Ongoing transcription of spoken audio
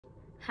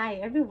Hi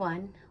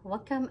everyone,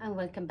 welcome and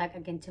welcome back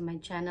again to my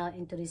channel.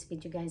 In today's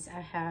video guys,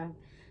 I have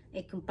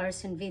a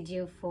comparison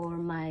video for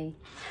my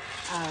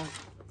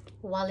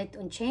wallet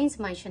on chains,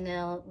 my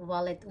Chanel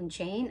wallet on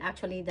chain.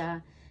 Actually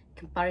the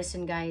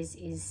comparison guys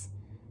is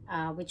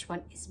which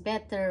one is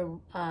better,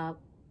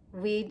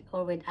 with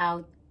or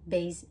without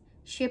base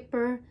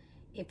shipper,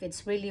 if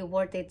it's really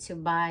worth it to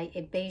buy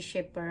a base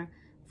shipper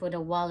for the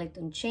wallet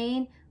on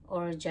chain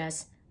or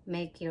just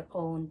make your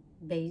own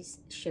base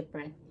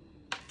shipper.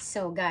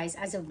 So guys,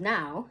 as of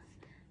now,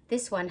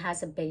 this one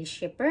has a base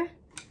shipper.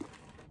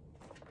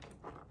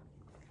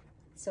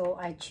 So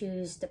I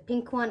choose the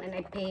pink one and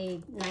I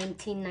paid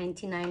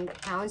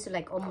 £19.99, so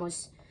like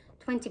almost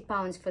 20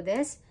 pounds for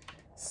this.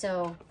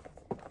 So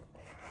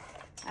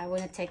I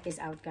want to take this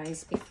out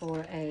guys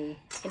before and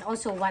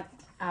also what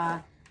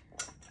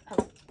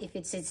if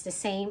it's the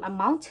same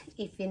amount,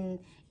 even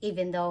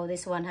though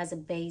this one has a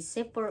base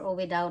shipper or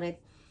without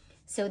it.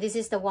 So this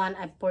is the one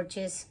I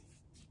purchased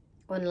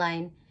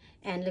online.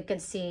 And you can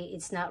see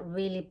it's not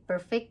really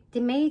perfectly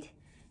made,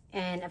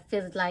 and I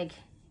feel like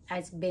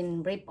it's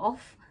been ripped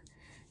off,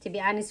 to be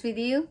honest with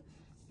you.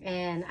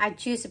 And I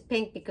choose a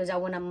pink because I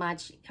want to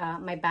match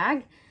my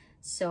bag.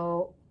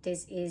 So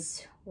this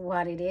is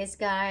what it is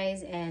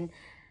guys. And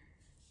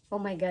oh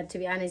my god, to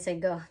be honest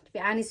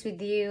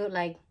with you,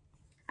 like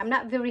I'm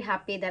not very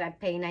happy that I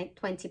pay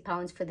 20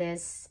 pounds for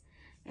this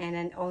and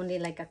then only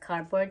like a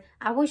cardboard.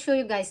 I will show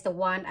you guys the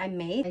one I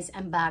made. Guys,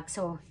 I'm back.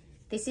 So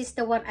this is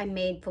the one I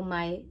made for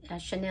my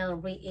Chanel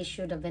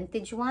reissue, the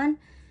vintage one.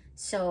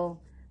 So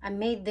I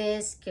made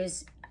this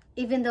because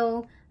even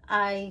though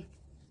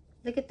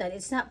look at that,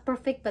 it's not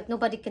perfect, but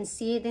nobody can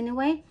see it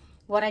anyway.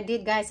 What I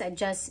did guys, I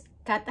just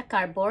cut a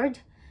cardboard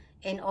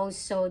and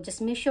also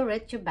just measure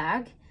it, your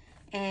bag.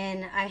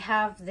 And I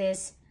have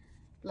this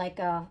like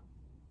a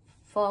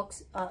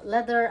fox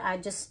leather.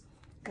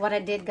 What I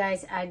did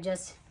guys, I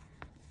just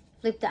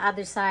flip the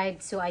other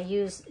side. So I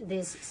use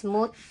this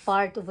smooth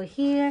part over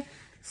here.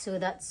 So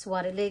that's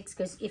what it looks,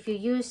 because if you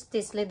use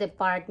this little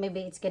part, maybe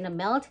it's gonna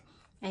melt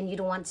and you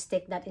don't want to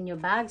stick that in your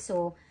bag.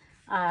 So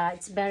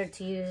it's better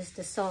to use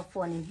the soft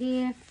one in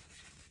here.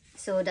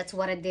 So that's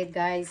what I did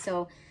guys.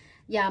 So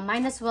yeah,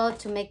 might as well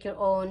to make your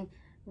own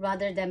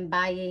rather than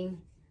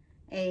buying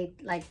a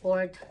like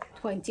worth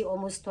 20,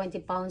 almost 20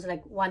 pounds,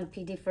 like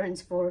 1p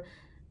difference for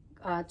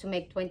to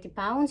make 20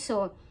 pounds.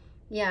 So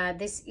yeah,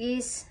 this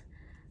is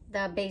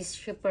the base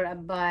shipper I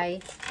buy.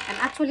 And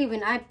actually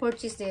when I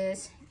purchased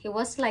this, it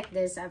was like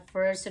this at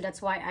first, so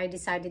that's why I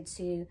decided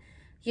to,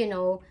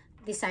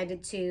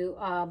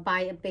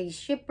 buy a base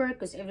shipper,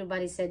 because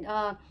everybody said,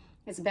 oh,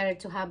 it's better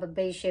to have a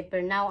base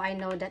shipper. Now I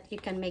know that you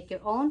can make your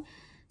own.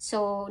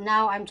 So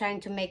now I'm trying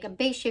to make a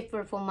base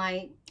shipper for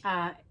my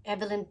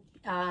Evelyn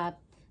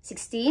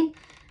 16.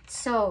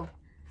 So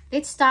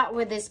let's start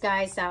with this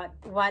guys.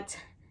 What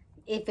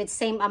if it's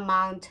same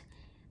amount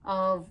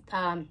of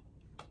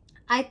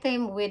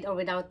item with or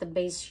without the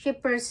base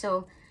shipper?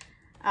 So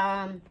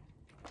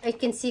you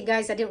can see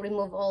guys, I didn't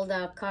remove all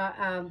the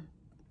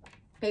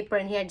paper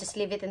in here, just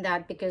leave it in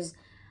that because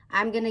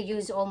I'm gonna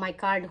use all my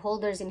card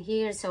holders in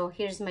here. So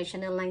here's my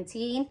Chanel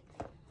 19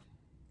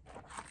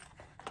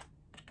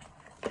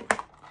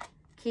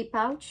 key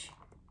pouch.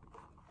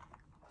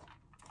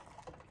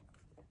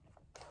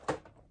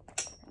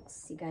 Let's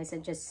see guys,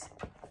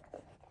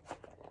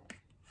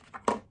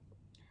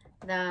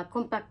 the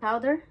compact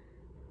powder.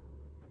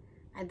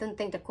 I don't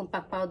think the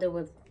compact powder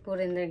will put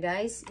in there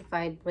guys if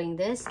I bring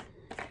this.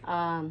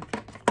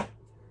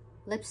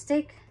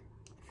 Lipstick.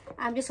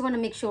 I just want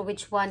to make sure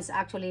which ones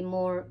actually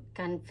more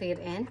can fit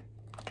in.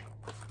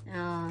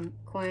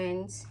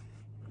 Coins,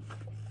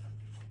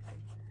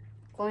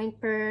 coin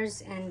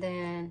purse, and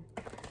then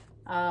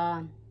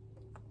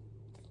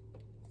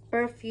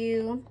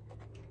perfume.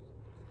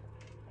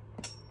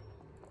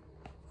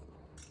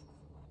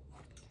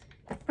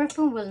 The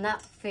perfume will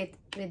not fit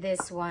with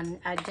this one.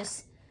 I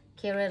just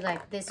carry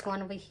like this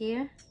one over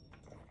here.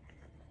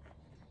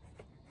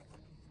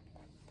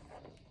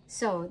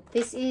 So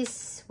this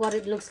is what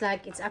it looks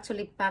like. It's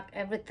actually packed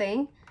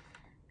everything,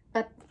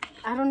 but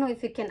I don't know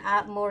if you can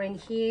add more in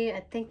here.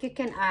 I think you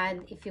can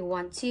add if you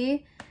want to,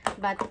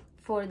 but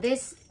for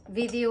this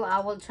video I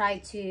will try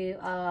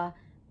to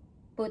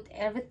put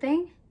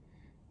everything.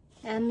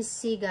 Let me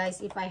see guys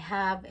if I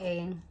have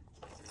a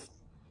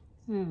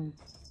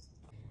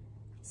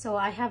so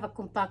I have a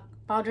compact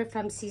powder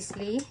from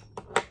Sisley.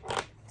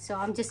 So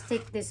I'm just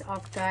take this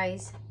off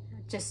guys,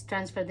 just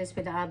transfer this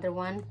with the other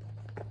one.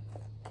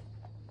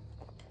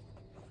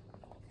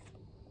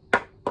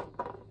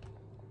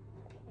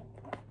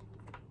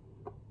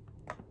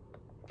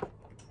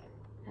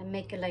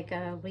 Make it like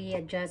a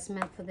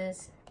readjustment for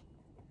this.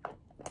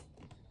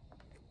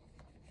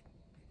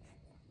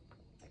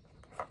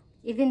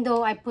 Even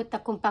though I put the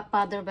compact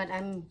powder, but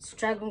I'm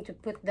struggling to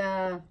put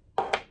the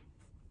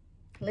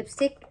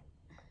lipstick.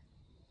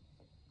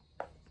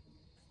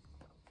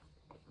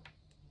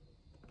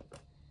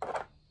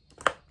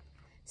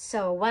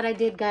 So what I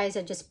did guys,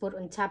 I just put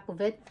on top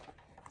of it.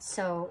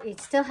 So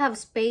it still have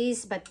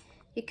space, but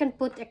You can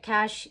put a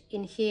cash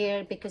in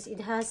here because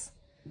it has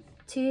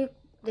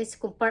this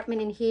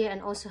compartment in here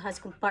and also has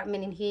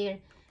compartment in here.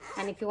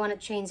 And if you want to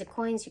change the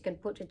coins, you can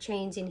put the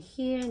change in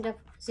here in the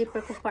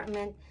zipper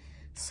compartment.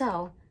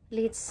 So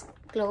let's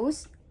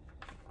close.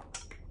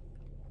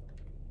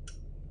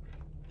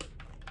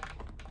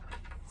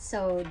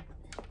 So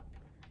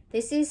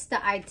this is the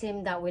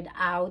item that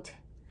without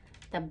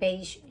the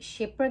beige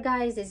zipper,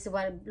 guys. This is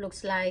what it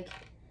looks like.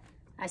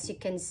 As you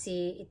can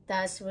see, it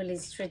does really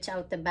stretch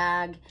out the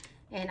bag,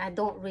 and I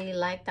don't really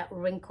like that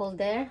wrinkle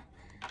there,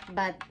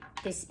 but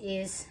this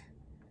is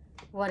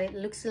what it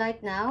looks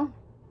like now.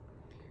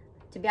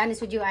 To be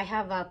honest with you, I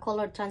have a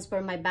color transfer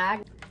in my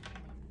bag.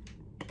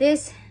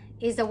 This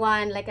is the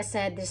one, like I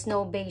said, there's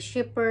no beige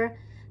zipper,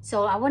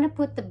 so I want to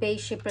put the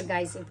beige zipper,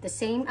 guys, of the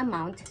same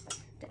amount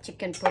that you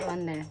can put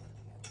on there.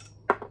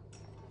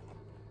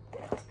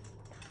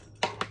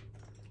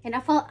 And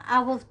I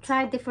will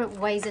try different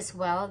ways as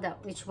well,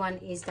 that which one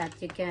is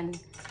that you can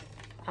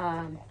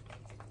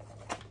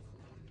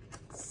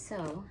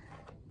so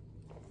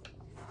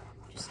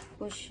just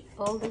push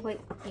all the way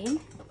in.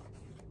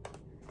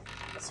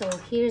 So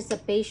here's the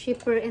beige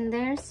zipper in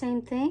there,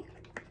 same thing.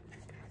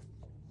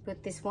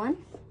 Put this one.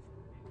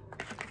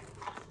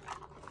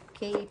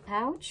 Okay,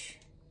 pouch,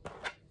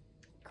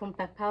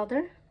 compact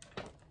powder.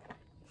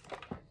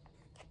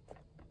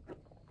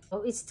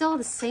 Oh, it's still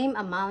the same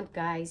amount,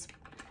 guys.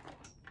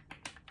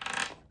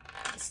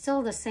 It's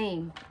still the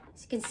same.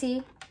 As you can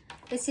see,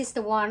 this is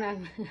the one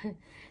I'm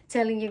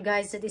telling you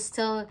guys that it's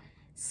still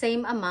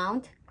same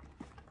amount,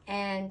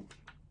 and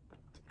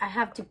I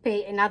have to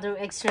pay another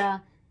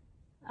extra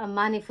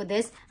money for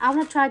this. I'm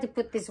gonna try to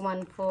put this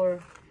one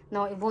for,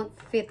 no, it won't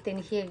fit in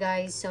here,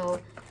 guys.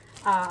 So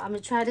I'm gonna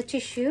try the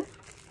tissue.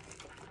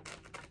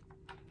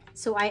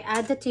 So I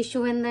add the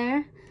tissue in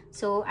there.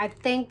 So I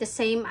think the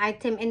same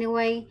item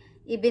anyway,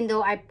 even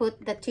though I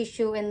put the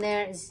tissue in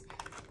there, is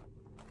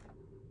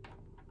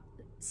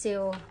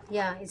so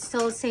yeah, it's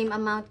still the same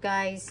amount,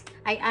 guys.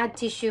 I add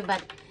tissue,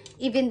 but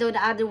even though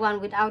the other one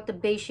without the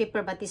beige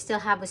zipper, but they still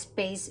have a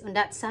space on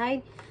that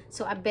side,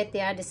 so I bet they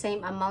are the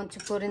same amount to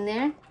put in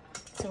there.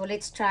 So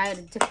let's try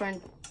the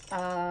different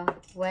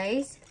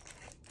ways.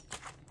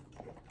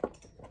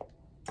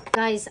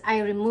 Guys,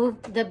 I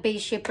removed the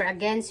beige zipper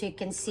again, so you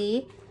can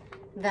see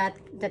that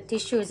the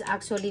tissue is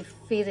actually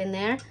fit in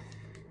there.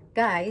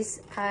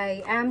 Guys,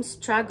 I am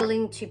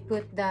struggling to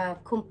put the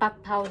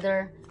compact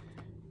powder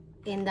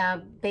in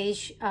the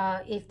beige,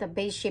 if the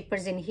beige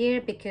zipper's in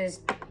here, because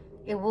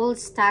it will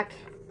stack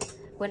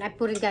when I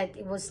put it, guys.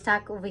 It will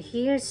stack over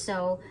here.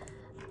 So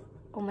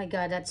oh my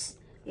god,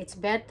 it's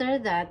better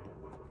that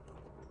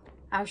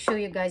I'll show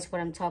you guys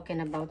what I'm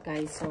talking about,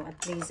 guys. So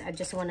at least I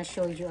just want to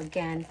show you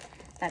again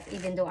that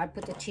even though I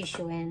put the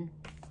tissue in,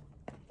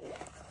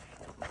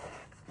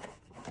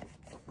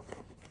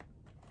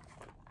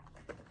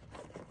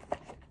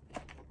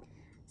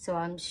 so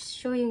I'm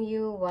showing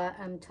you what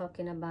I'm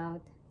talking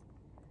about.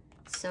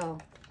 So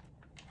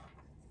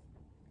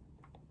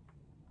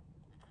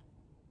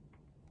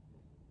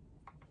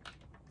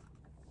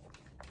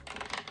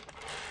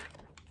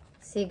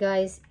see,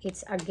 guys,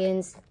 it's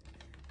against,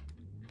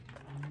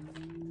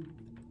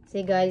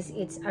 see, guys,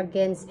 it's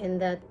against in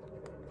that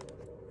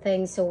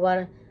thing. So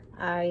what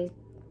I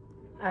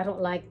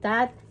don't like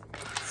that.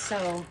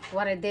 So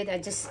what I did, I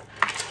just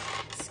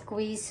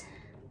squeeze,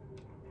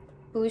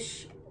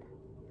 push.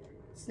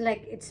 It's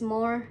like it's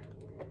more,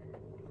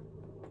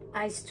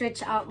 I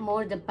stretch out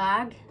more the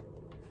bag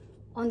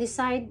on the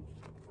side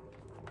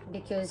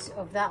because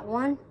of that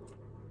one.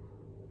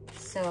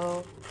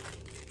 So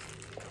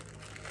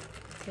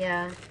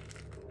yeah,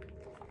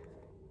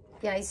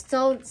 it's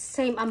still the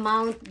same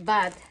amount,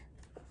 but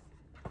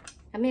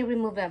let me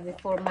remove that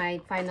before my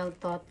final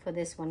thought for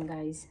this one,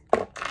 guys.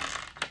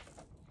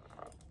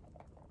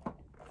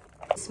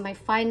 It's my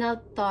final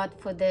thought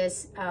for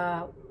this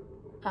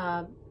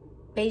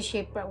beige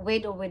zipper,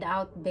 with or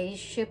without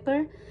beige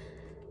zipper.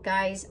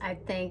 Guys, I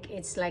think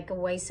it's like a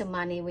waste of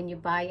money when you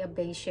buy a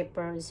beige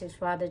zipper. It's just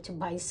rather to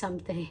buy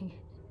something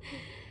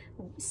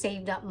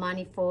save that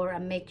money for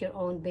and make your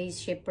own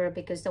beige zipper,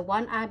 because the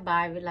one I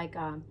buy with like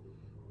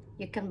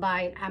you can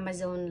buy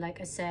Amazon, like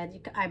I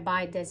said, I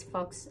buy this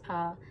Fox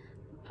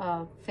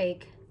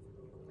fake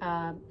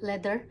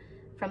leather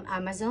from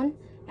Amazon,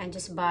 and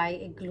just buy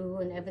a glue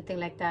and everything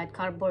like that.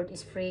 Cardboard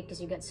is free because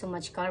you get so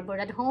much cardboard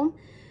at home.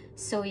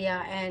 So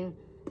yeah, and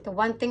the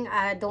one thing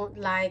I don't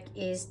like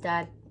is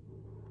that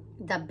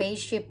the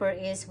beige zipper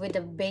is, with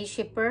the beige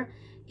zipper,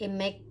 it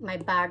make my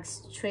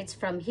bags stretch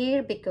from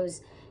here,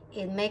 because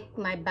it make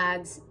my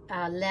bags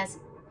less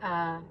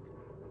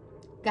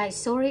guys,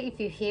 sorry if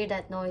you hear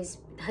that noise.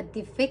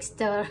 They fixed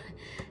the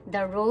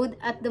road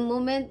at the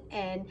moment,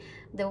 and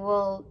they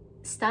will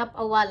stop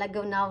a while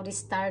ago. Now they're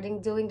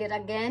starting doing that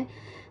again,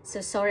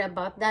 so sorry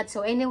about that.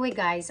 So anyway,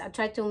 guys, I'll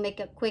try to make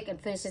it quick and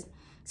finish it.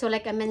 So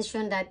like I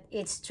mentioned, that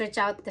it stretch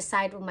out the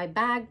side of my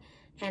bag,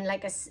 and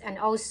and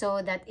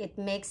also that it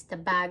makes the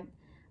bag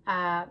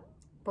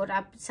put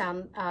up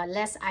some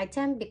less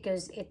item,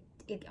 because it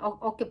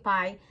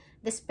occupy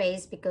the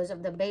space because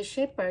of the base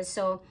shaper.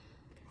 So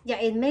yeah,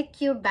 it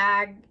make your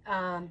bag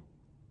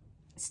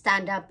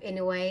stand up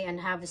anyway and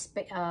have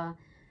a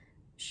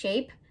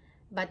shape.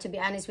 But to be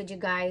honest with you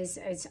guys,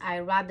 I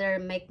rather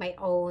make my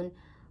own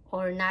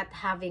or not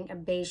having a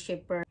base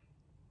shaper.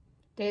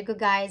 There you go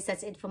guys,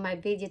 that's it for my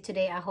video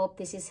today. I hope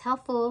this is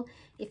helpful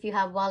if you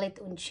have wallet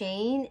on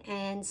chain,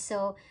 and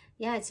so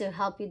yeah, to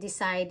help you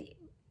decide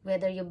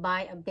whether you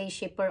buy a base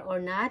shaper or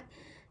not.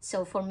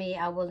 So for me,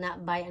 I will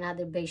not buy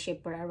another base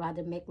shaper. I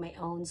rather make my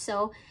own.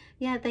 So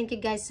yeah, thank you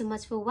guys so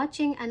much for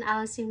watching, and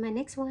I'll see you in my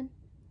next one.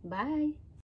 Bye.